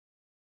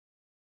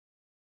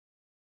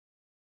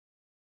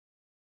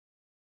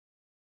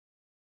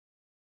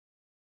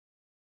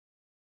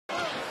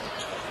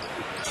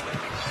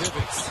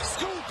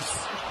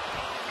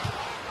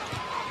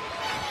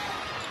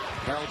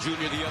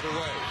Jr. the other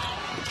way.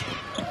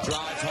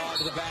 Drives hard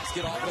to the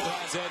basket, off the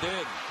glass end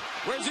in.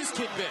 Where's this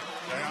kid been?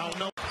 I don't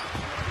know.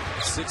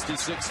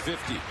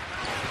 66-50.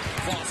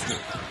 Foster.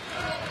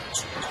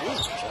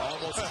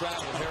 Almost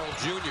traveled. Harold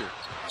Jr.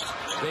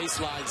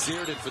 Baseline,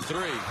 zeroed it for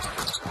three.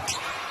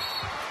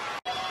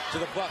 To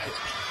the bucket.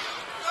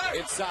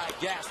 Inside,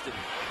 Gaston.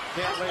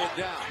 Can't lay it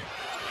down.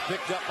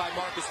 Picked up by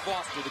Marcus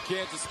Foster, the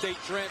Kansas State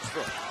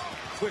transfer.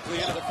 Quickly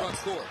into the front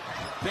court.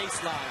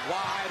 Baseline,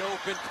 wide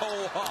open,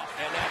 Cole Huff,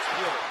 and that's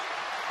good.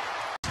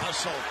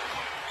 Hustle.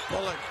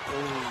 Bullet.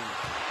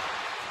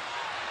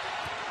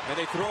 And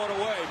they throw it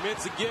away.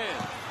 Mintz again.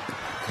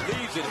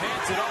 Leaves it,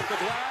 hands it off the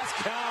glass.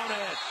 Count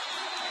it.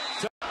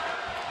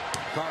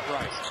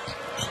 Cartwright.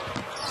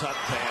 Tuck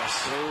pass.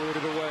 Threw it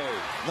away.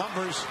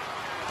 Numbers.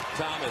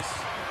 Thomas.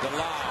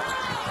 DeLau.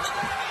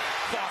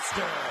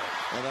 Foster.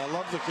 And I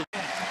love the...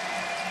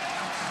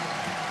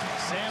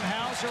 Sam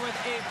Hauser with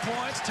 8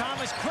 points.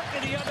 Thomas quickly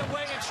the other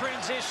way in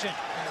transition.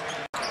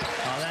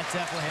 Oh, that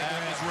definitely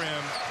hit his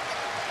rim.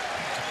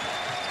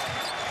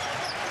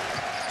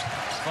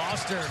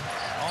 Foster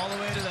all the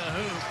way to the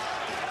hoop.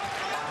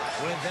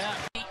 With that.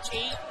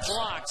 8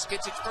 blocks.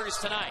 Gets it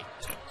first tonight.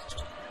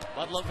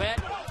 Bud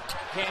Levette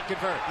can't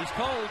convert. He's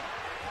cold.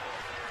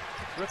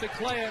 Terrific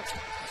player.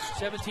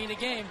 17 a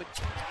game, but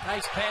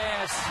nice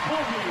pass.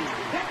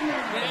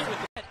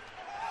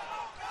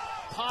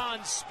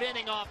 Pond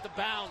spinning off the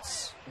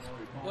bounce.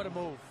 What a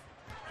move.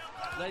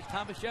 Led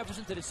Thomas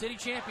Jefferson to the city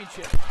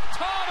championship.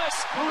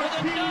 Thomas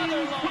with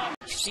another lob.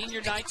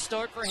 Senior night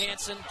start for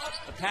Hansen.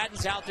 The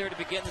Patton's out there to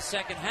begin the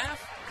second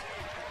half.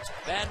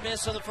 Bad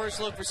miss on the first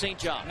look for St.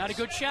 John. Not a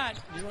good shot.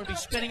 You want to be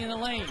spinning in the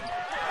lane.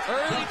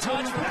 Early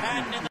touch for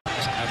Patton.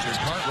 After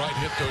Cartwright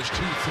hit those 2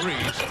 threes,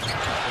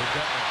 they've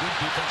got a good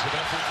defensive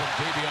effort from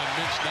Davion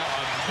Mintz. Now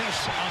a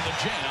miss on the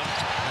jam.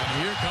 And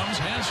here comes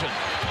Hansen.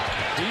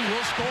 He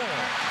will score.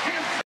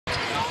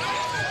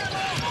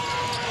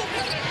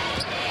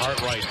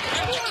 Cartwright.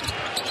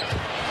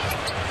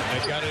 They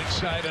got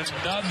inside.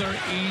 Another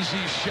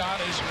easy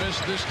shot is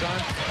missed this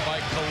time by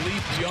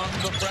Khalif Young,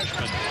 the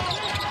freshman.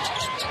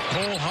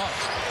 Cole Huff.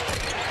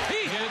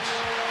 He hits.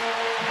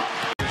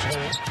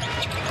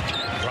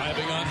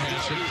 Driving on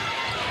Hansen.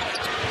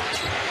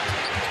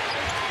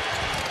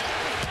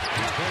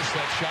 He forced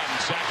that shot, and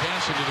Zach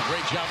Hansen did a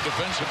great job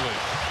defensively.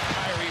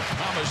 Kyrie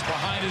Thomas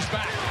behind his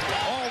back.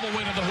 All the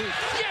way to the hoop.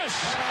 Yes!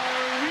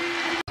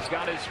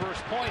 Got his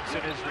first points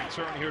in his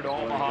return here to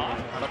Omaha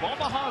out of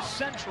Omaha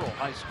Central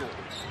High School.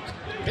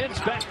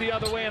 Mintz back the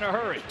other way in a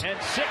hurry,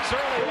 and 6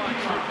 early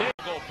ones for Dave.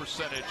 Goal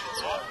percentage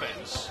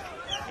offense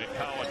in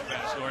college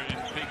basketball in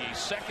Big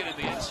East, second in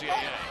the NCAA.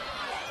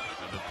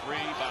 And the 3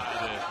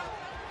 by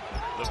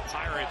the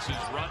Pirates is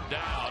run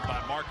down by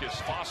Marcus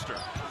Foster.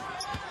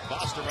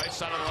 Foster right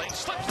side of the lane,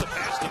 slips the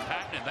pass to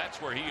Patton, and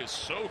that's where he is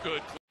so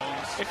good.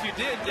 If you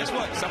did, guess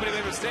what? Somebody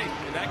made a mistake.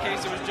 In that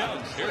case, it was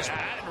Jones. Here's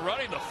Patton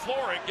running the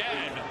floor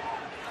again.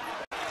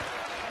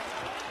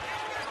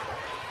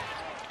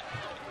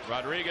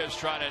 Rodriguez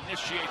trying to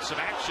initiate some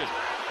action.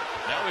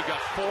 Now we've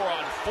got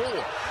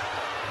 4-on-4.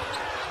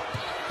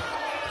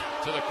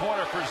 To the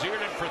corner for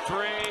Zierden for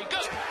 3.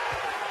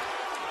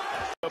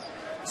 Good.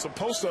 Some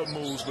post-up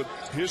moves, but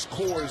his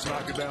core is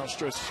knocking down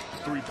stretch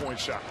 3-point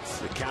shots.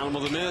 The count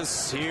of the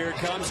miss. Here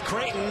comes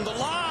Creighton. The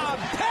lob.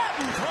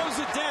 Patton throws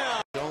it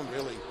down. Don't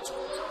really.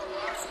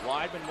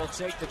 Weidman will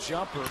take the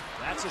jumper.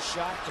 That's a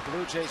shot the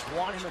Blue Jays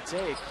want him to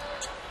take.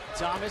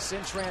 Thomas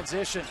in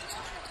transition.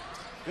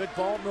 Good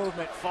ball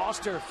movement.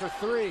 Foster for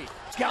 3.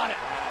 Got it.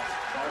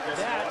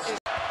 That is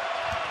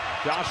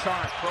Josh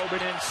Hart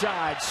probing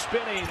inside,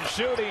 spinning,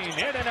 shooting,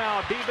 in and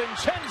out.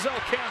 DiVincenzo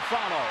can't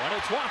follow, and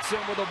it's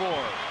Watson with the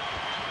board.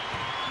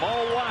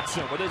 Mo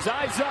Watson with his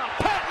eyes up.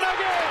 Patton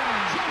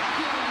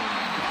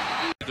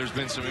again! There's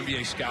been some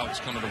NBA scouts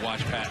coming to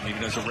watch Patton,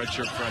 even as a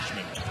redshirt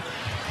freshman.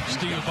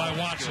 Steal by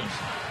Watson.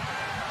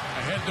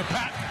 Ahead to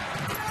Patton.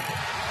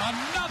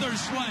 Another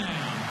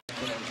slam.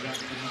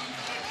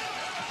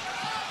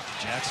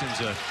 Jackson's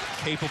a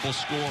capable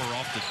scorer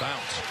off the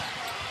bounce.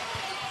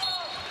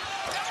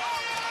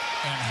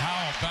 And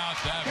how about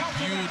that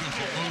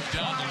beautiful move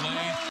down the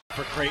lane?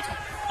 for Creighton.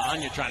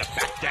 Anya trying to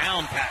back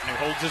down. Patton who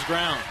holds his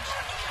ground.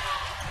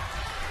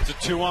 It's a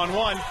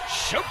 2-on-1.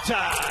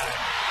 Showtime!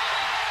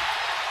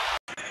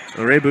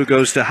 Rebu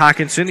goes to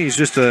Hawkinson. He's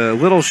just a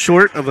little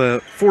short of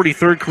a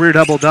 43rd career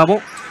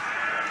double-double.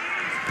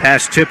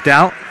 Pass tipped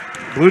out.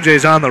 Blue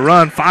Jays on the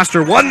run.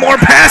 Foster, one more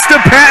pass to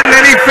Patton,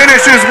 and he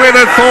finishes with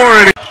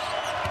authority.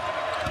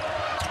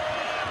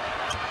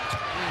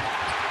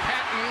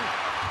 Patton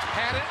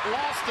had it,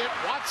 lost it.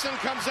 Watson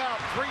comes out,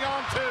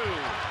 3-on-2.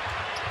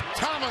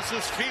 Thomas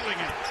is feeling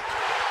it.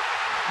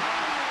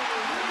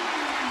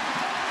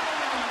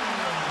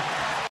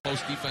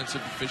 Most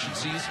defensive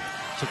efficiencies,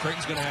 so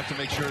Creighton's going to have to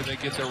make sure they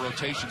get their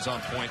rotations on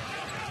point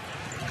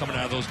coming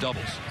out of those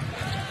doubles.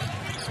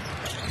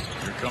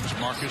 Here comes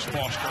Marcus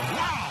Foster.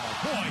 Wow,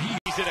 boy,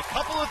 he's hit a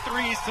couple of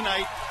threes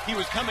tonight. He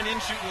was coming in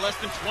shooting less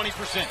than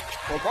 20%.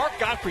 Well, Mark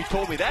Godfrey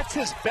told me that's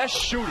his best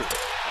shooter.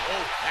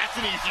 Oh, that's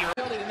an easier.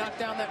 To knock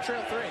down that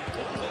trail three.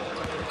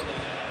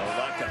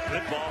 A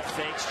good ball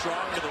fake,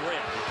 strong to the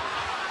rim.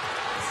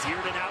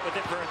 Zierden out with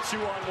it for a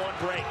 2-on-1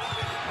 break.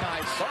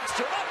 Nice.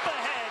 Foster up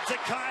ahead to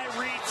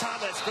Kyrie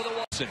Thomas for the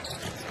Watson.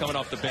 Coming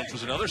off the bench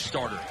was another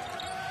starter.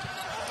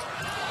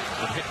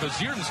 But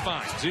Zierden's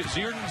fine.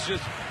 Zierden's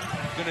just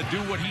going to do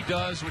what he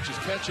does, which is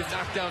catch and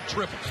knock down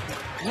triples.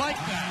 Like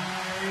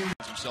that.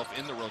 Himself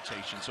in the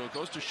rotation. So it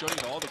goes to show you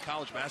to all the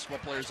college basketball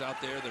players out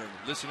there that are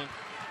listening.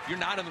 You're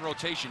not in the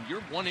rotation.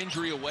 You're one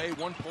injury away,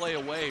 one play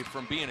away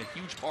from being a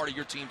huge part of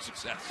your team's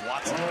success.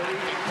 Watson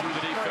through the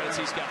defense.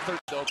 He's got 30.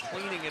 Though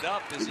cleaning it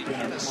up as he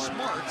kind of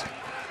smart.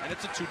 And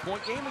it's a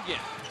two-point game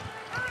again.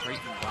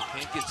 Creighton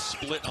can't get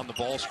split on the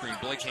ball screen.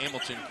 Blake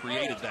Hamilton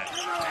created that.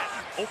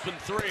 Patton, open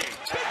three. Big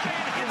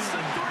hand hits the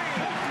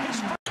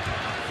three.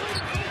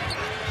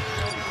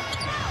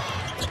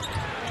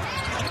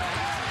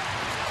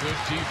 Good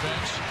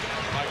defense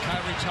by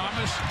Kyrie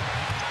Thomas.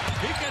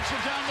 He gets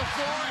it down the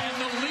floor and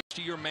the lead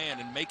to your man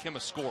and make him a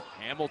scorer.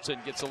 Hamilton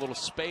gets a little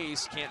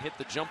space, can't hit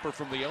the jumper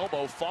from the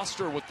elbow.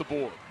 Foster with the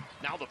board.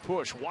 Now the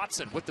push.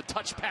 Watson with the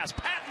touch pass.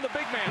 Patton, the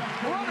big man,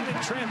 running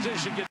in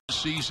transition.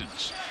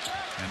 Seasons.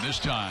 And this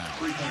time,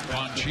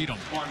 Von Cheatham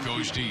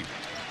goes deep.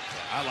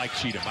 I like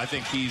Cheatham. I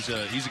think he's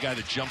a guy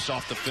that jumps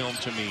off the film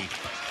to me.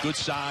 Good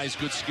size,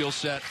 good skill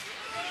set.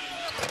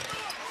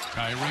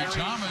 Kyrie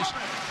Thomas,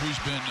 who's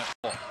been...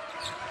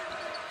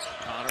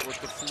 Connor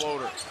with the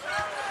floater.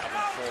 That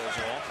one falls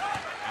off.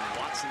 And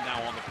Watson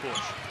now on the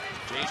push.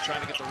 Jay's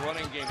trying to get the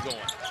running game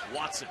going.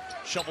 Watson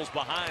shovels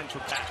behind for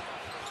Patton.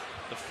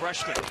 The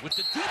freshman with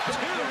the deep two,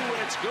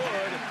 and it's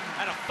good.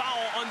 And a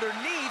foul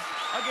underneath.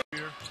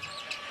 Again.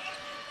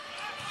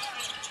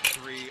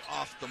 Three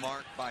off the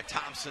mark by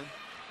Thompson.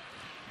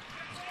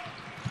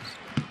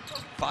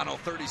 Final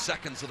 30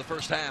 seconds of the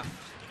first half.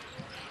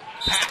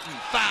 Patton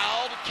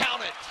fouled.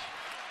 Count it.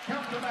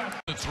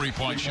 The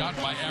three-point shot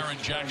by Aaron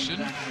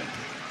Jackson.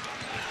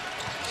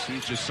 See,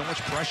 just so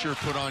much pressure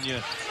put on you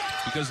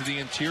because of the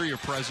interior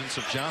presence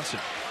of Johnson.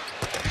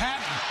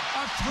 Patton,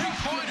 a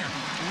three-pointer.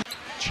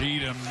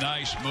 Cheatham,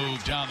 nice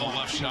move down the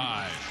left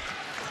side.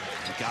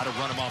 You got to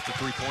run him off the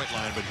three-point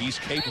line, but he's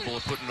capable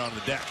of putting it on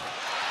the deck.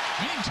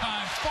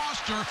 Meantime,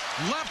 Foster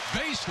left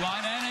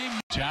baseline and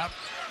a tap.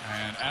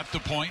 And at the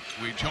point,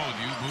 we told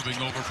you, moving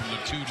over from the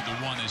 2 to the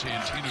 1 is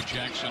Antino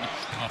Jackson,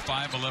 a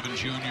 5'11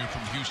 junior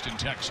from Houston,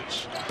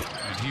 Texas.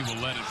 And he will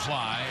let it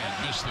fly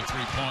and miss the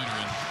three-pointer.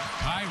 And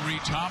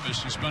Kyrie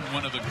Thomas has been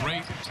one of the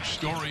great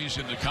stories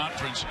in the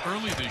conference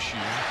early this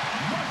year.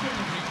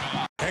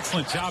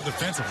 Excellent job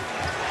defensively.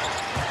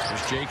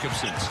 There's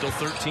Jacobson, still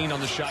 13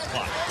 on the shot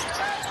clock.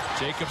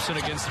 Jacobson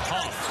against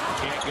Huff.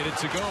 Can't get it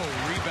to go.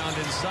 Rebound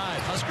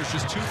inside. Huskers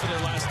just 2 for their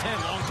last 10.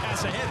 Long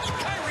pass ahead.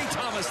 Kyrie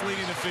Thomas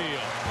leading the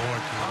field.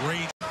 Boy,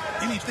 great.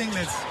 Anything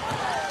that's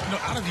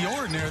out of the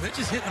ordinary, they're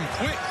just hitting them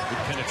quick. Good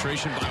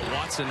penetration by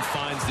Watson.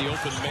 Finds the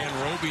open man.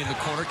 Roby in the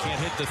corner.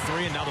 Can't hit the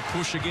three. And now the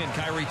push again.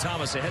 Kyrie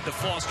Thomas ahead to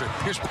Foster.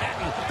 Here's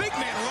Patton. Big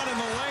man running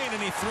the lane,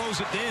 and he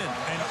throws it in.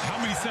 And how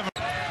many 7?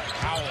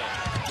 Howell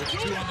with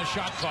 2 on the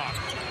shot clock.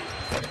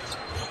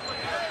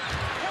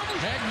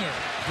 Hegner.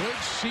 Good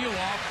seal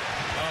off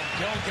of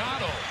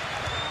Delgado.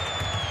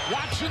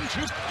 Watson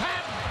to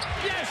Patton.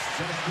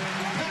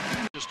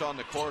 Yes! Just on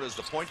the court as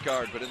the point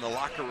guard, but in the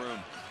locker room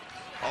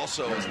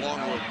also as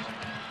Longwood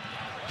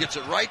gets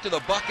it right to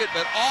the bucket,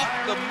 but off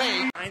the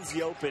make. Finds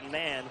the open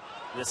man.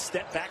 The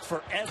step back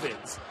for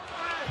Evans.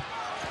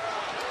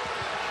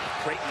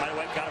 Creighton might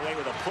have got away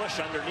with a push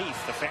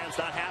underneath. The fans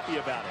not happy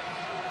about it.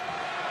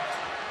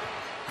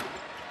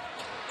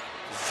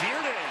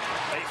 Zierden,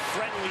 a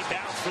friendly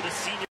bounce for the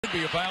senior.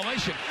 Be a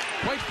violation.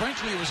 Quite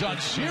frankly, it was on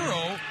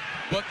 0,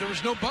 but there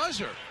was no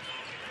buzzer.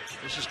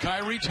 This is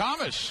Kyrie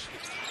Thomas.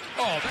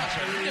 Oh, that's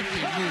a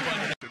nifty move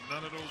under.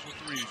 None of those were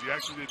threes. He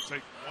actually did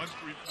take one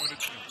three-pointer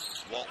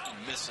attempt. Walton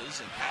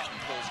misses, and Patton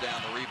pulls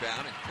down the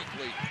rebound, and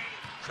quickly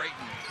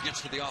Creighton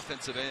gets to the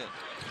offensive end.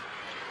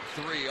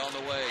 3 on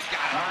the way.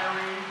 Got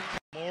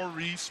it.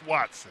 Maurice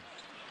Watson.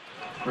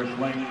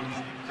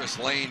 Chris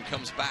Lane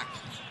comes back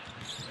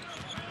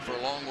for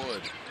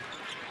Longwood.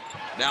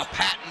 Now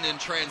Patton in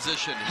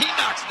transition. He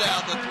knocks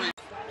down the 3.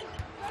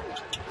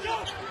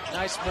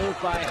 Nice move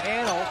by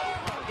Hanel.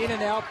 In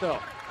and out, though.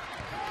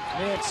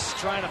 Mintz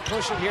trying to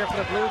push it here for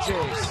the Blue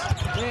Jays.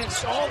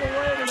 Mintz all the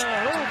way to the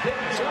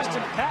hoop.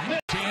 Justin Patton.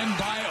 10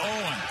 by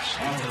Owens.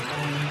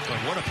 But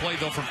what a play,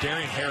 though, from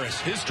Darian Harris.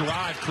 His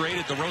drive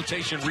created the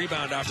rotation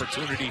rebound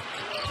opportunity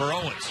for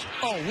Owens.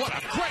 Oh, what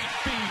a great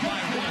feed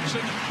by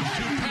Watson to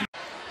Patton.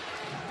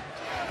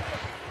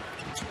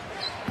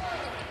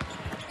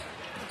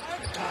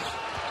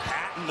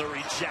 Patton, the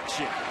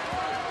rejection.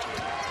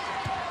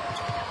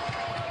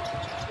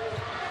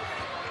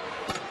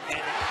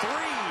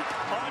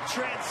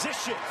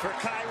 Transition for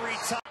Kyrie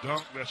Thomas.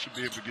 Dunk, that should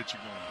be able to get you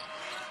going.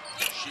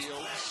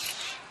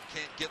 Shields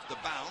can't get the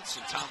bounce,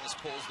 and Thomas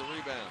pulls the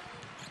rebound.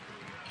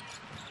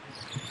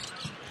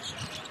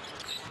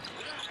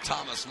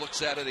 Thomas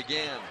looks at it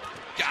again.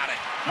 Got it.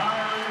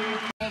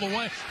 All the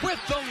way with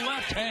the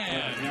left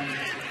hand.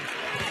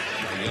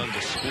 Young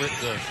to split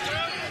the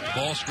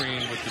ball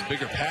screen with the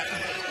bigger Patton.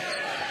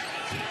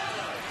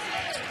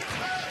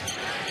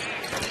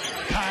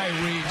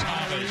 Kyrie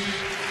Thomas.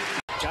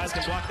 Guys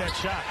can block that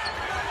shot.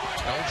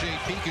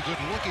 LJP a good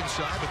look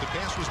inside, but the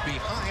pass was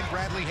behind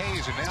Bradley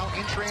Hayes, and now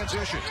in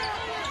transition.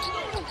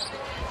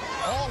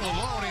 All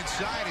alone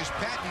inside is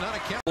Patton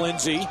unaccounted.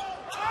 Lindsay,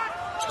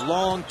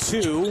 long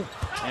two,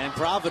 and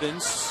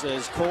Providence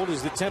as cold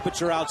as the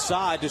temperature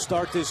outside to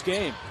start this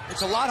game.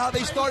 It's a lot how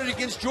they started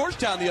against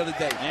Georgetown the other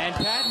day. And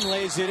Patton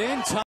lays it in.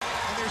 And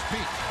there's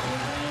Pete.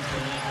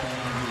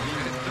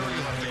 Minute 30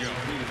 left to go.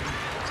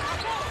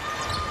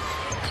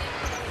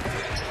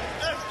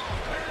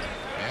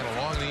 And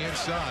along the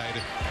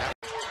inside.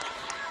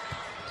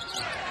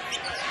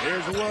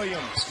 Here's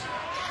Williams.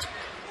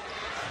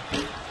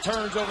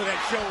 Turns over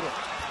that shoulder.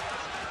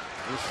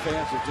 These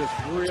fans are just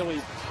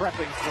really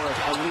prepping for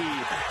a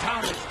lead.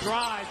 Thomas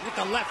drives with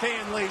the left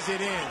hand, lays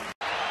it in.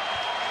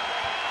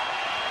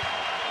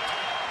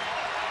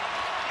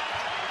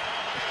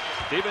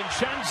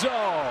 DiVincenzo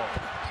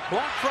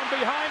blocked from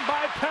behind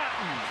by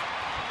Patton.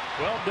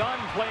 Well done,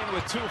 playing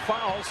with 2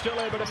 fouls, still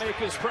able to make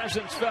his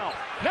presence felt.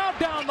 Now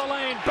down the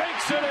lane,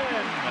 banks it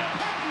in.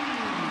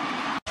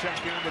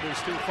 Check in with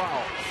his 2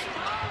 fouls.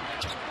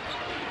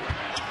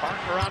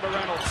 Parker on the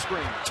Reynolds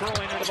screen,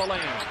 throwing into the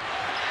lane.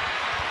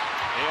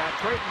 And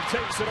Creighton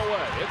takes it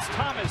away. It's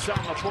Thomas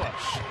on the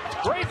push.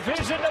 Great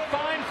vision to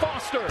find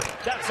Foster.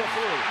 That's a 3.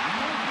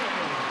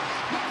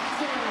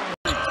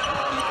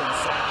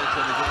 Savage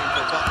in the game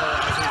for Butler,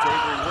 as is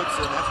Avery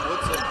Woodson. That's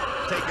Woodson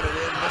taking it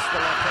in, missed the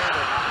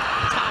left-hander.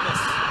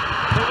 Thomas,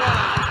 the run.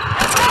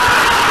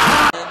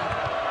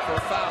 For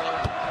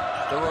Fowler,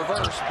 the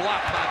reverse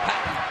blocked by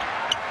Patton.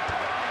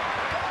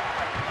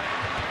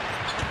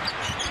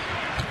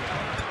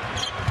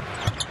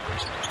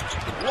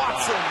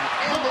 Watson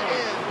in the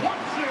end.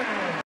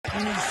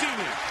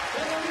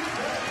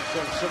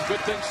 Some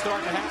good things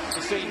starting to happen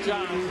to St.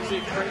 John's. We'll see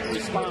if Creighton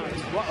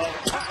responds.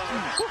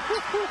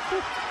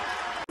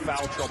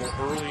 Foul trouble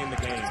early in the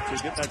game to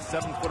get that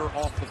 7-footer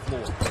off the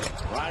floor.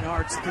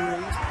 Reinhardt's 3.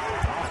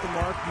 Off the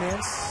mark,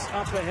 Mintz.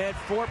 Up ahead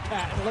for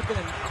Patton. Looking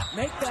to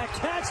make that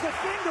catch. The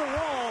finger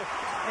roll.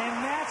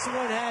 And that's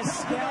what has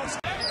scouts.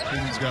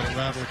 Creighton's got to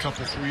rattle a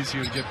couple threes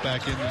here to get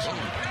back in this one.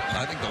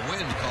 I think the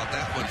wind caught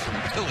that one from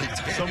Billy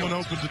Daniels. Someone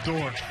opened the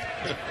door.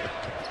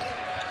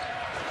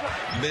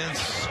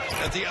 Mintz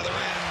at the other end.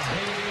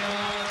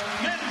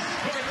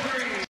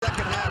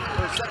 Second half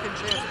for second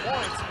chance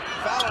points.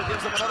 Fowler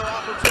gives them another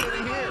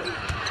opportunity here.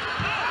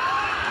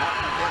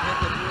 Martin can't hit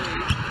the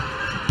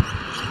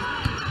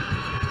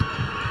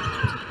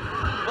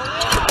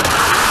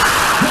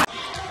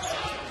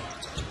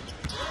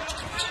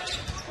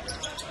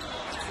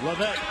 3.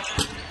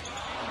 Levesque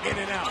in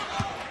and out.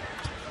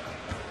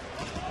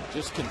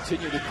 Just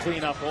continue to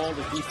clean up all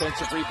the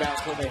defensive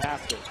rebounds when they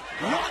have to.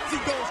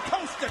 Yahtzee goes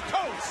coast to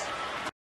coast.